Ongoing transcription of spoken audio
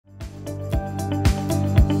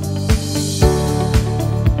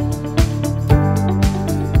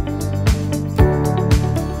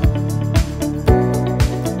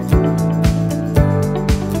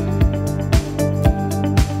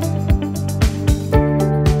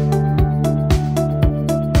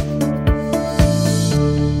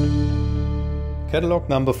Catalog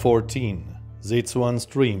number 14, Sezuan's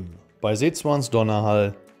Dream, by Sezuan's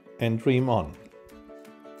Donnerhall and Dream On.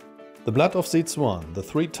 The blood of Sezuan, the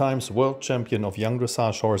 3 times world champion of young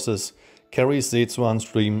dressage horses, carries Sezuan's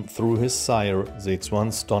Dream through his sire,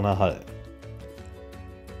 Sezuan's Donnerhall.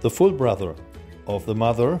 The full brother of the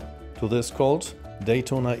mother to this colt,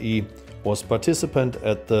 Daytona E, was participant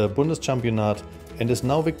at the Bundeschampionat and is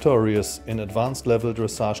now victorious in advanced level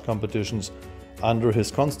dressage competitions under his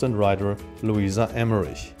constant rider Louisa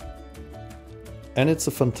Emmerich. And it's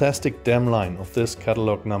a fantastic dam line of this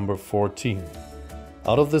catalog number 14.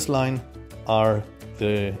 Out of this line are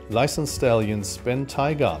the licensed stallions Ben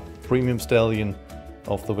Tiger, premium stallion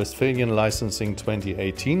of the Westphalian licensing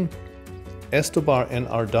 2018, Estobar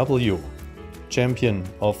NRW, champion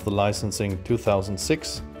of the licensing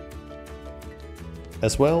 2006,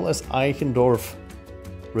 as well as Eichendorf,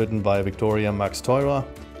 ridden by Victoria Max Teurer,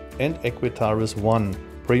 and Equitaris 1,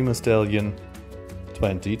 Prima Stallion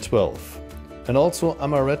 2012. And also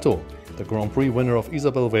Amaretto, the Grand Prix winner of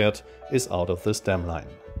Isabel Wert, is out of this dam line.